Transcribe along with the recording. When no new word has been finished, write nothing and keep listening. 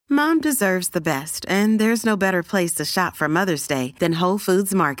Mom deserves the best, and there's no better place to shop for Mother's Day than Whole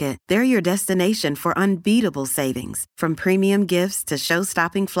Foods Market. They're your destination for unbeatable savings, from premium gifts to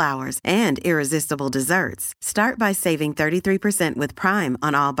show-stopping flowers and irresistible desserts. Start by saving 33% with Prime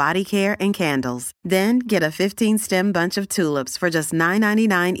on all body care and candles. Then get a 15-stem bunch of tulips for just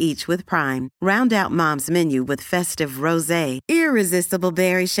 $9.99 each with Prime. Round out Mom's menu with festive rosé, irresistible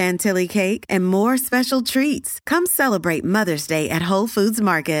berry chantilly cake, and more special treats. Come celebrate Mother's Day at Whole Foods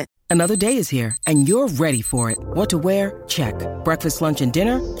Market. Another day is here, and you're ready for it. What to wear? Check. Breakfast, lunch, and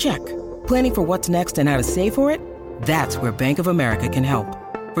dinner? Check. Planning for what's next and how to save for it? That's where Bank of America can help.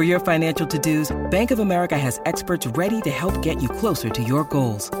 For your financial to-dos, Bank of America has experts ready to help get you closer to your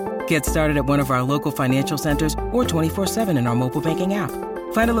goals. Get started at one of our local financial centers or 24/7 in our mobile banking app.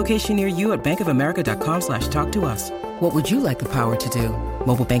 Find a location near you at bankofamerica.com/talktous. What would you like the power to do?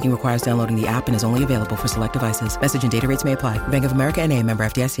 Mobile banking requires downloading the app and is only available for select devices. Message and data rates may apply. Bank of America N.A., member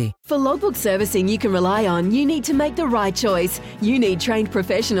FDIC. For logbook servicing you can rely on, you need to make the right choice. You need trained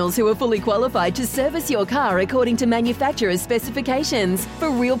professionals who are fully qualified to service your car according to manufacturer's specifications.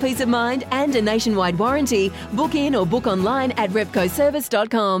 For real peace of mind and a nationwide warranty, book in or book online at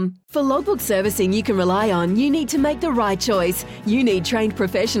repcoservice.com. For logbook servicing you can rely on, you need to make the right choice. You need trained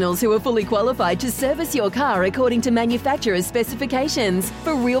professionals who are fully qualified to service your car according to manufacturer's specifications.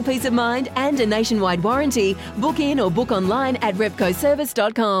 For real peace of mind and a nationwide warranty, book in or book online at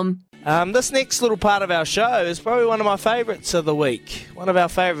repcoservice.com. This next little part of our show is probably one of my favourites of the week. One of our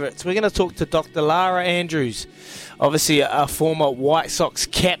favourites. We're going to talk to Dr. Lara Andrews, obviously a former White Sox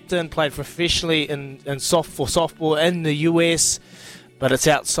captain, played professionally for softball in the US, but it's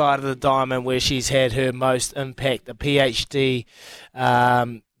outside of the diamond where she's had her most impact. A PhD.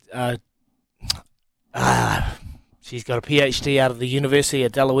 She's got a PhD out of the University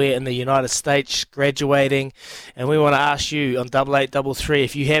of Delaware in the United States, graduating. And we want to ask you on 8833,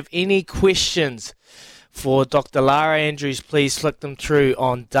 if you have any questions for Dr. Lara Andrews, please flick them through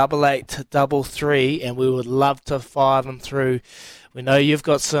on 8833, and we would love to fire them through. We know you've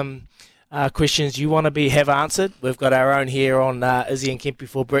got some questions you want to have answered. We've got our own here on Izzy and Kemp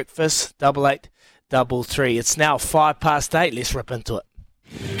before breakfast, 8833. It's now 8:05. Let's rip into it.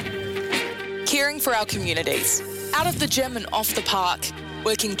 Caring for our communities, out of the gym and off the park,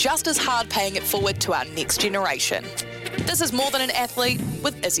 working just as hard paying it forward to our next generation. This is More Than an Athlete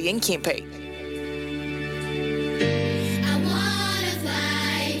with Izzy and Kempe.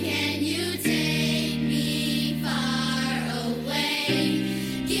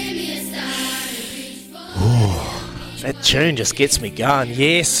 That tune just gets me going.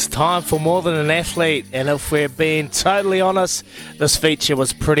 Yes, time for More Than an Athlete. And if we're being totally honest, this feature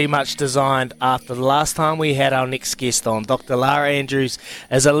was pretty much designed after the last time we had our next guest on. Dr. Lara Andrews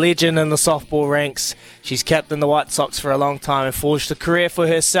is a legend in the softball ranks. She's captained the White Sox for a long time and forged a career for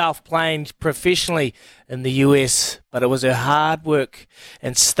herself playing professionally in the US. But it was her hard work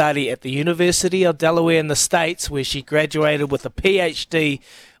and study at the University of Delaware in the States, where she graduated with a PhD,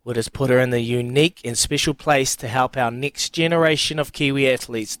 which has put her in the unique and special place to help our next generation of Kiwi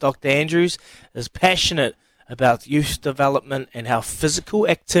athletes. Dr. Andrews is passionate about youth development and how physical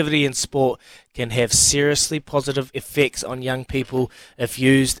activity in sport can have seriously positive effects on young people if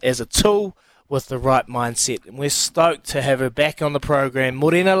used as a tool with the right mindset. And we're stoked to have her back on the program.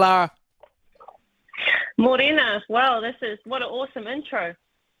 Morena, Lara. Morena. Wow, what an awesome intro.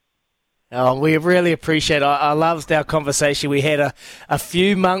 Oh, we really appreciate it. I loved our conversation we had a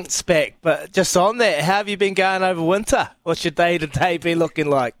few months back. But just on that, how have you been going over winter? What's your day-to-day been looking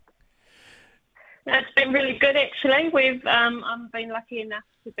like? It's been really good, actually. I've been lucky enough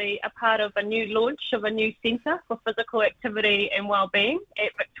to be a part of a new launch of a new centre for physical activity and wellbeing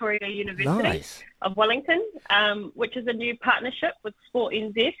at Victoria University of Wellington, which is a new partnership with Sport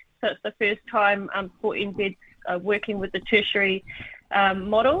NZ. So it's the first time Sport NZ working with the tertiary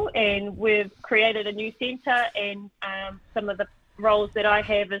model, and we've created a new centre, and some of the roles that I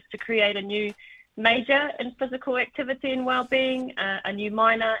have is to create a new major in physical activity and wellbeing, a new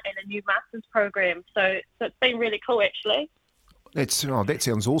minor and a new master's program. So it's been really cool, actually. That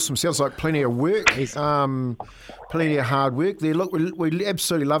sounds awesome. Sounds like plenty of work, plenty of hard work there. Look, we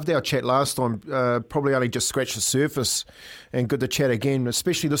absolutely loved our chat last time. Probably only just scratched the surface, and good to chat again,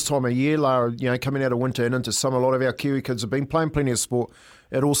 especially this time of year, Lara. Coming out of winter and into summer, a lot of our Kiwi kids have been playing plenty of sport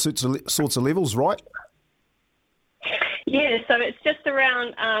at all sorts of levels, right? Yeah, so it's just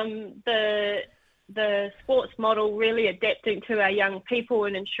around the sports model really adapting to our young people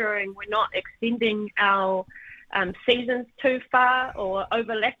and ensuring we're not extending our seasons too far or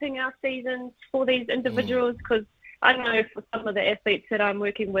overlapping our seasons for these individuals, because I know for some of the athletes that I'm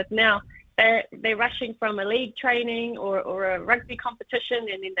working with now, they're rushing from a league training or a rugby competition,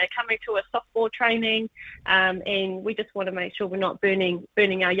 and then they're coming to a softball training, and we just want to make sure we're not burning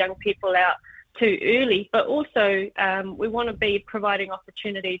our young people out too early. But also, we want to be providing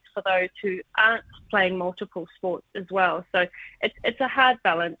opportunities for those who aren't playing multiple sports as well. So it's a hard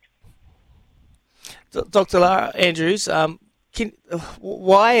balance. Dr. Lara Andrews,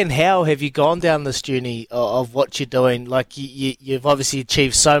 why and how have you gone down this journey of what you're doing? Like you've obviously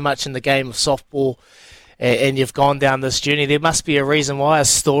achieved so much in the game of softball, and you've gone down this journey. There must be a reason why, a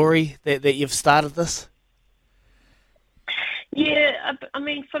story that you've started this. Yeah, I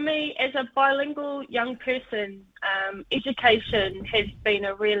mean, for me, as a bilingual young person, education has been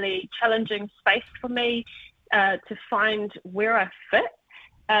a really challenging space for me to find where I fit.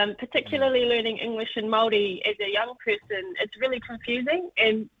 Particularly learning English and Māori as a young person, it's really confusing.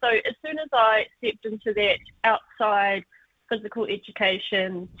 And so as soon as I stepped into that outside physical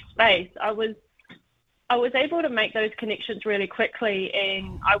education space, I was able to make those connections really quickly,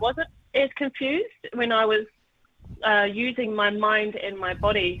 and I wasn't as confused when I was using my mind and my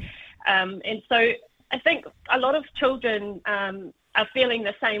body. And so I think a lot of children are feeling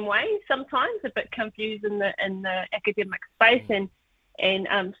the same way sometimes, a bit confused in the academic space,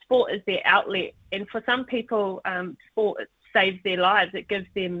 and sport is their outlet. And for some people, sport saves their lives. It gives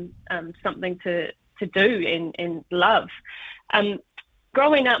them something to do and love.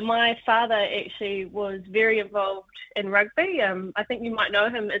 Growing up, my father actually was very involved in rugby. I think you might know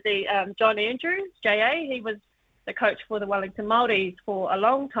him as John Andrews, J.A. He was the coach for the Wellington Māoris for a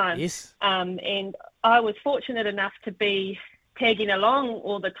long time. Yes. And I was fortunate enough to be tagging along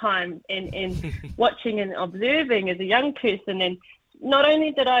all the time and watching and observing as a young person. And not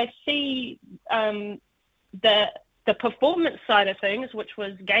only did I see the performance side of things, which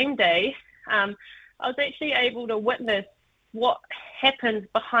was game day, I was actually able to witness what happens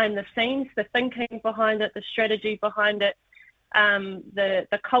behind the scenes, the thinking behind it, the strategy behind it,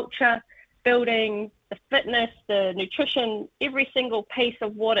 the culture building, the fitness, the nutrition, every single piece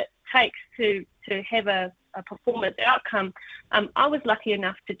of what it takes to have a performance outcome. I was lucky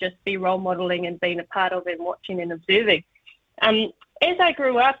enough to just be role modelling and being a part of and watching and observing. As I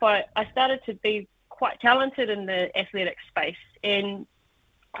grew up, I started to be quite talented in the athletic space. And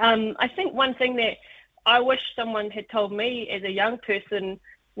I think one thing that I wish someone had told me as a young person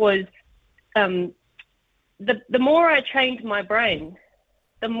was the more I trained my brain,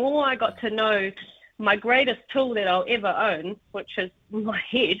 the more I got to know my greatest tool that I'll ever own, which is my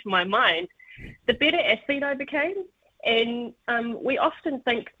head, my mind, the better athlete I became. And we often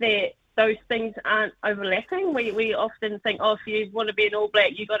think that those things aren't overlapping. We often think, if you want to be an All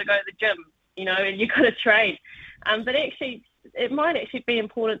Black, you've got to go to the gym, and you've got to train. But actually, it might actually be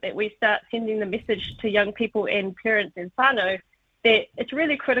important that we start sending the message to young people and parents and whānau that it's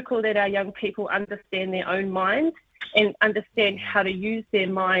really critical that our young people understand their own minds and understand how to use their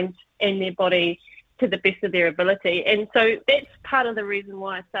mind and their body to the best of their ability. And so that's part of the reason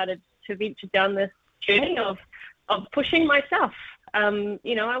why I started to venture down this journey of pushing myself.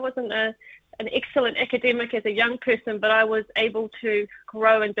 I wasn't an excellent academic as a young person, but I was able to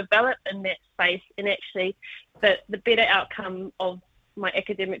grow and develop in that space. And actually, the better outcome of my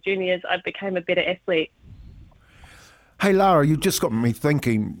academic journey is I became a better athlete. Hey, Lara, you just got me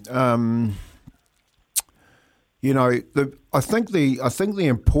thinking. I think the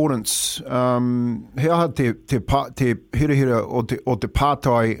importance hea te hirahira o te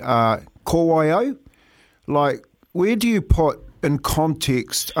pātai kōwaio, like where do you put in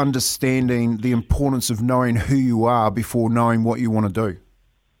context understanding the importance of knowing who you are before knowing what you want to do?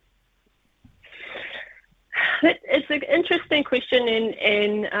 It's an interesting question,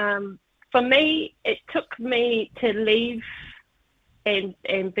 and for me, it took me to leave and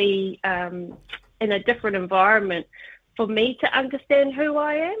be in a different environment for me to understand who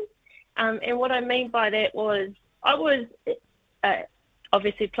I am. And what I mean by that was I was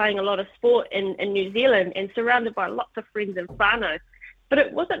obviously playing a lot of sport in New Zealand and surrounded by lots of friends and whānau. But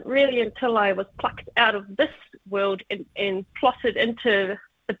it wasn't really until I was plucked out of this world and plotted into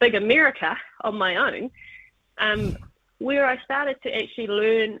the big America on my own, where I started to actually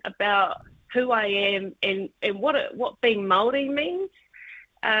learn about who I am and what being Māori means.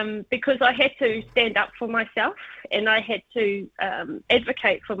 Because I had to stand up for myself and I had to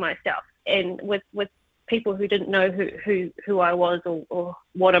advocate for myself, and with people who didn't know who I was or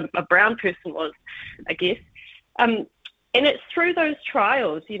what a brown person was, I guess. And it's through those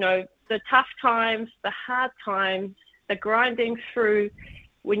trials, the tough times, the hard times, the grinding through,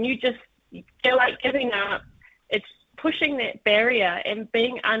 when you just feel like giving up, it's pushing that barrier and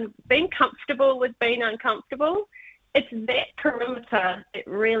being comfortable with being uncomfortable. it's that perimeter that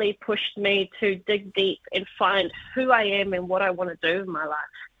really pushed me to dig deep and find who I am and what I want to do in my life.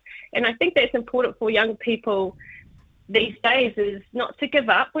 And I think that's important for young people these days, is not to give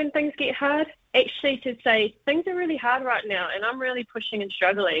up when things get hard, actually to say, things are really hard right now and I'm really pushing and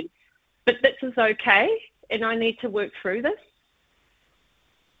struggling, but this is okay and I need to work through this.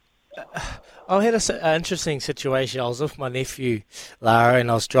 I had an interesting situation. I was with my nephew, Lara,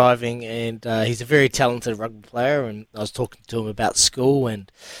 and I was driving, and he's a very talented rugby player, and I was talking to him about school, and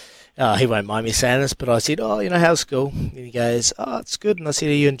he won't mind me saying this, but I said, how's school? And he goes, it's good. And I said,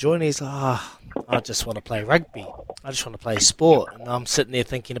 are you enjoying it? He's like, I just want to play rugby. I just want to play sport. And I'm sitting there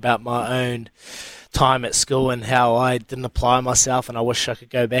thinking about my own time at school and how I didn't apply myself, and I wish I could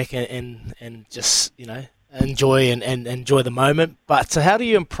go back and just, enjoy and enjoy the moment. But how do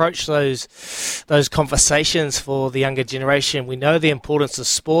you approach those conversations for the younger generation? We know the importance of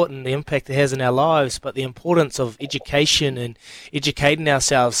sport and the impact it has in our lives, but the importance of education and educating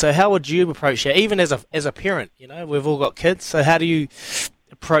ourselves. So how would you approach that, even as a parent? We've all got kids, so how do you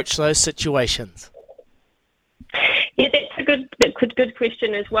approach those situations? Yeah, that's a good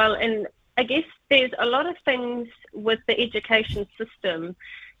question as well. And I guess there's a lot of things with the education system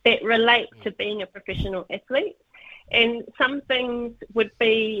that relate to being a professional athlete. And some things would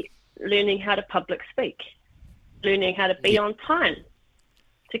be learning how to public speak, learning how to be on time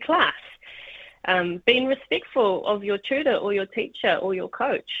to class, being respectful of your tutor or your teacher or your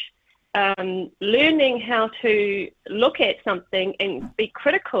coach, learning how to look at something and be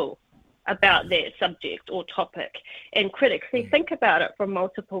critical about that subject or topic and critically think about it from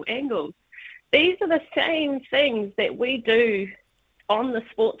multiple angles. These are the same things that we do on the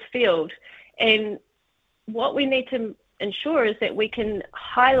sports field, and what we need to ensure is that we can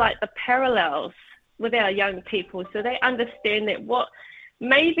highlight the parallels with our young people so they understand that what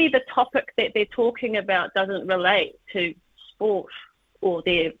maybe the topic that they're talking about doesn't relate to sport or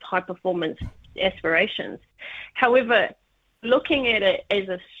their high performance aspirations. However, looking at it as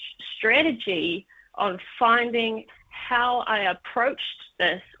a strategy on finding how I approached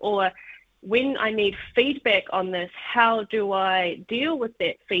this, or when I need feedback on this, how do I deal with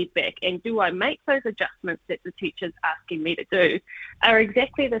that feedback, and do I make those adjustments that the teacher's asking me to do, are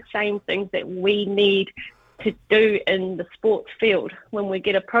exactly the same things that we need to do in the sports field. When we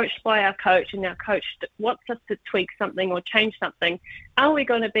get approached by our coach and our coach wants us to tweak something or change something, are we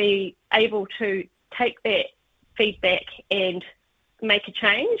going to be able to take that feedback and make a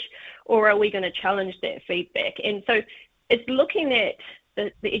change, or are we going to challenge that feedback? And so it's looking at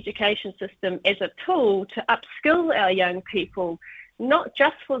the education system as a tool to upskill our young people, not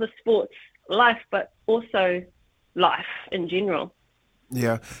just for the sports life, but also life in general.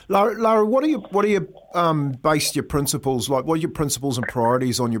 Yeah, Lara, what are you based your principles like? What are your principles and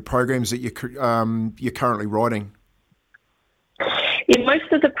priorities on your programs that you're currently writing? Yeah,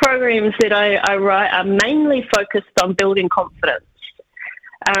 most of the programs that I write are mainly focused on building confidence.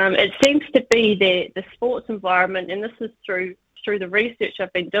 It seems to be the sports environment, and this is through the research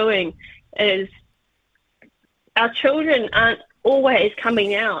I've been doing, is our children aren't always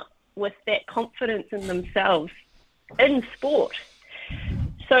coming out with that confidence in themselves in sport.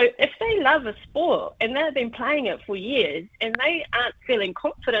 So if they love a sport and they've been playing it for years and they aren't feeling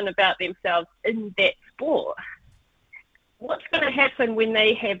confident about themselves in that sport, what's going to happen when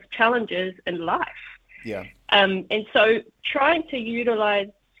they have challenges in life? Yeah. And so trying to utilize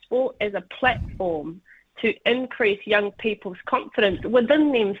sport as a platform to increase young people's confidence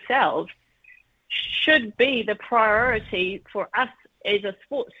within themselves should be the priority for us as a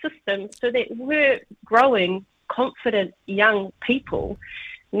sports system, so that we're growing confident young people,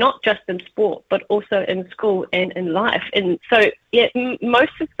 not just in sport, but also in school and in life. And so, yeah,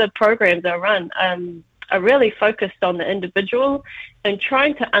 most of the programs I run are really focused on the individual and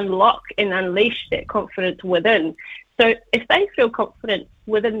trying to unlock and unleash that confidence within. So if they feel confident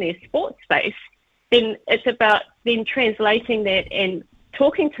within their sports space, then it's about then translating that and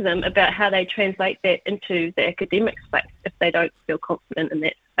talking to them about how they translate that into the academic space if they don't feel confident in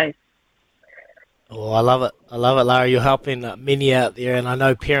that space. Oh, I love it. I love it, Lara. You're helping many out there, and I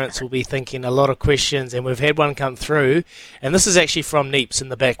know parents will be thinking a lot of questions, and we've had one come through, and this is actually from Neeps in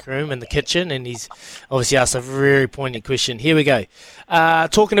the back room in the kitchen, and he's obviously asked a very poignant question. Here we go.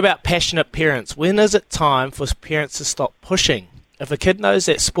 Talking about passionate parents, when is it time for parents to stop pushing? If a kid knows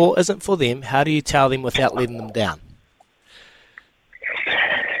that sport isn't for them, how do you tell them without letting them down?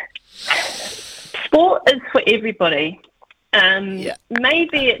 Sport is for everybody.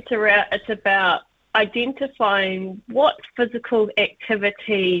 Maybe it's about identifying what physical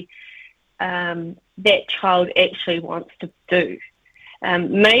activity that child actually wants to do.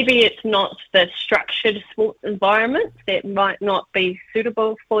 Maybe it's not the structured sports environment that might not be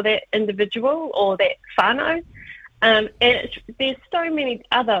suitable for that individual or that whānau. There's so many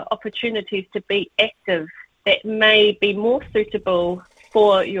other opportunities to be active that may be more suitable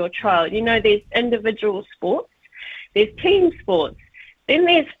for your child. There's individual sports, there's team sports, then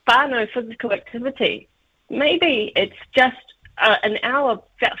there's whānau physical activity. Maybe it's just an hour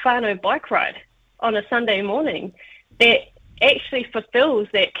whānau bike ride on a Sunday morning that actually fulfills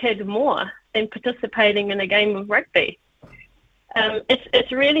that kid more than participating in a game of rugby.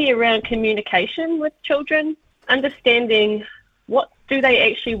 It's really around communication with children, understanding what do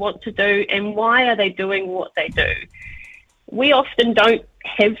they actually want to do and why are they doing what they do. We often don't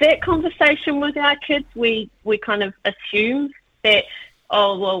have that conversation with our kids. We kind of assume that,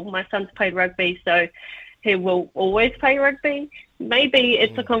 my son's played rugby, so he will always play rugby. Maybe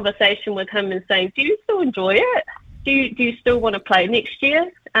it's a conversation with him and saying, do you still enjoy it? Do you still want to play next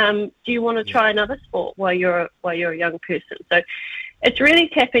year? Do you want to try another sport while you're a young person? So it's really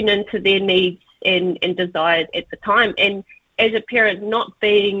tapping into their needs and desires at the time. And as a parent, not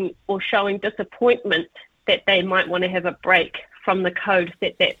being or showing disappointment that they might want to have a break from the code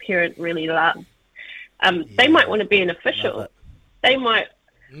that parent really loves. They might want to be an official. They might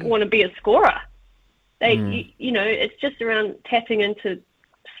want to be a scorer. It's just around tapping into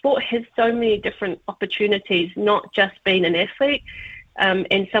sport has so many different opportunities, not just being an athlete.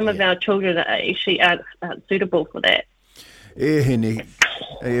 And some of our children actually aren't suitable for that. Hene,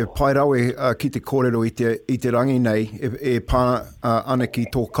 pai rawe ki te kōrero i te rangi nei, pā ana ki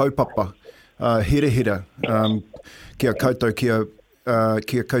tō kaupapa, hira, kia koutou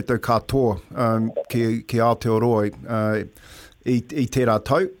katoa, ki Aotearoa, I tērā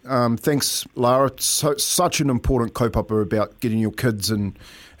tau. Thanks, Lara. Such an important kaupapa about getting your kids and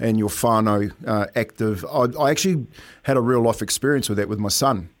your whānau active. I actually had a real life experience with that with my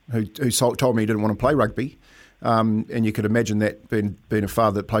son, who told me he didn't want to play rugby. And you could imagine that being a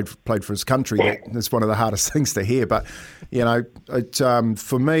father that played for his country, that's one of the hardest things to hear. But,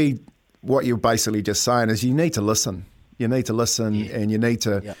 for me, what you're basically just saying is you need to listen. You need to listen and you need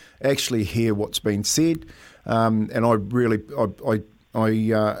to actually hear what's been said. And I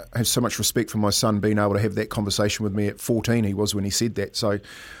have so much respect for my son being able to have that conversation with me at 14. He was when he said that. So,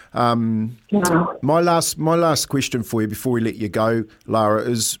 my last question for you before we let you go, Lara,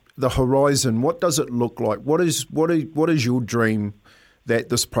 is the horizon. What does it look like? What is your dream that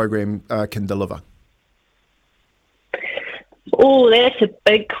this program can deliver? Oh, that's a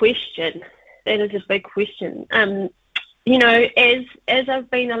big question. That is a big question. As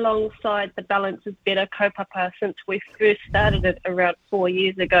I've been alongside the Balance is Better kaupapa since we first started it around 4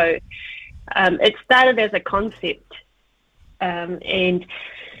 years ago, it started as a concept. And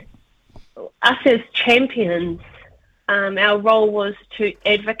us as champions, our role was to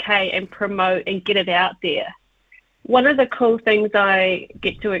advocate and promote and get it out there. One of the cool things I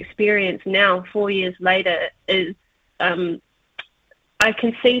get to experience now, 4 years later, is I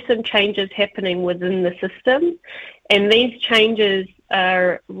can see some changes happening within the system, and these changes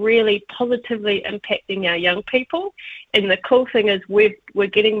are really positively impacting our young people. And the cool thing is we're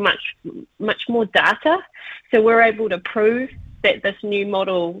getting much more data, so we're able to prove that this new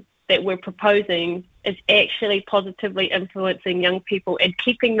model that we're proposing is actually positively influencing young people and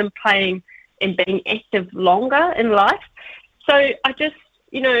keeping them playing and being active longer in life. So I just,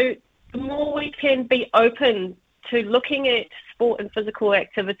 the more we can be open to looking at sport and physical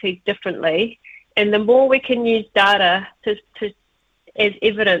activity differently, and the more we can use data to as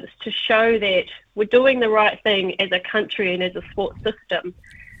evidence to show that we're doing the right thing as a country and as a sports system,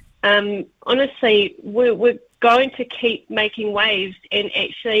 honestly, we're going to keep making waves. And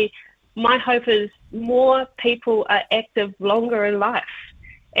actually, my hope is more people are active longer in life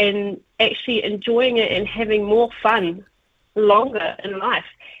and actually enjoying it and having more fun longer in life.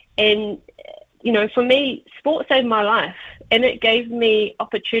 And, for me, sport saved my life, and it gave me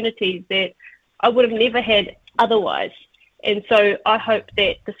opportunities that I would have never had otherwise. And so I hope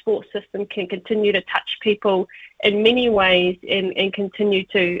that the sports system can continue to touch people in many ways and continue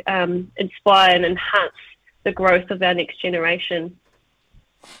to inspire and enhance the growth of our next generation.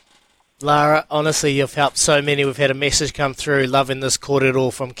 Lara, honestly, you've helped so many. We've had a message come through, loving this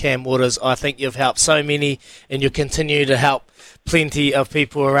kōrero from Cam Waters. I think you've helped so many, and you'll continue to help plenty of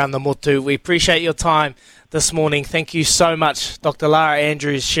people around the motu. We appreciate your time this morning. Thank you so much, Dr. Lara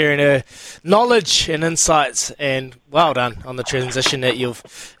Andrews, sharing her knowledge and insights, and well done on the transition that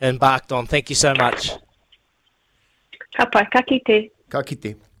you've embarked on. Thank you so much. Ka pai, ka kite. Ka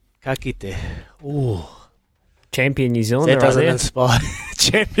kite. Ka kite. Ooh. Champion New Zealand. That doesn't right inspire.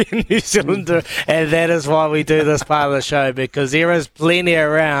 champion New Zealander, and that is why we do this part of the show, because there is plenty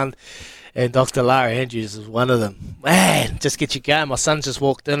around, and Dr. Lara Andrews is one of them. Man, just get you going. My son just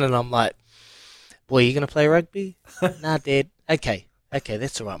walked in, and I'm like, boy, you going to play rugby? Nah, Dad. Okay,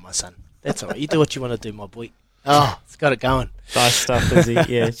 that's all right, my son. That's all right. You do what you want to do, my boy. Oh, it's got it going. Nice stuff, Izzy.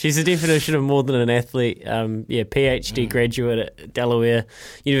 Yeah, she's the definition of more than an athlete. PhD graduate at Delaware,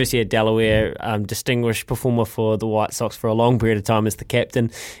 University of Delaware, distinguished performer for the White Sox for a long period of time as the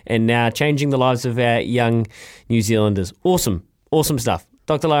captain, and now changing the lives of our young New Zealanders. Awesome stuff.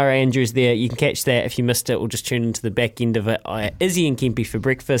 Dr. Lara Andrews there. You can catch that if you missed it, or just tune into the back end of it. Izzy and Kempi for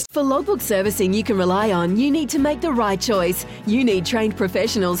breakfast. For logbook servicing you can rely on, you need to make the right choice. You need trained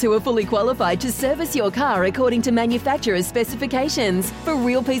professionals who are fully qualified to service your car according to manufacturer's specifications. For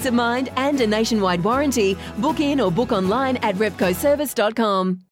real peace of mind and a nationwide warranty, book in or book online at repcoservice.com.